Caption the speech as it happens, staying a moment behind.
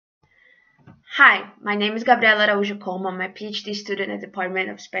Hi, my name is Gabriela. I'm a PhD student at the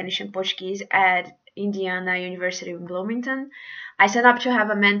Department of Spanish and Portuguese at Indiana University in Bloomington. I signed up to have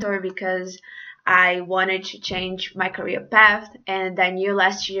a mentor because I wanted to change my career path, and I knew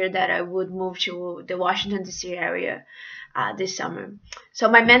last year that I would move to the Washington, D.C. area this summer. So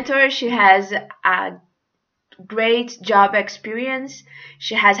my mentor, she has a great job experience.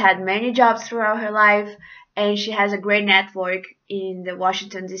 She has had many jobs throughout her life, and she has a great network in the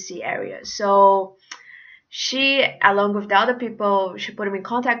Washington, D.C. area. So she, along with the other people she put me in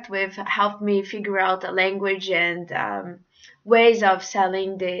contact with, helped me figure out a language and ways of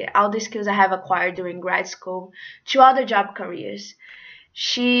selling all the skills I have acquired during grad school to other job careers.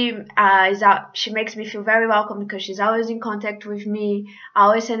 She makes me feel very welcome because she's always in contact with me,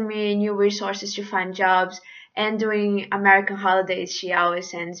 always send me new resources to find jobs, and during American holidays she always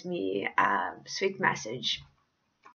sends me a sweet message.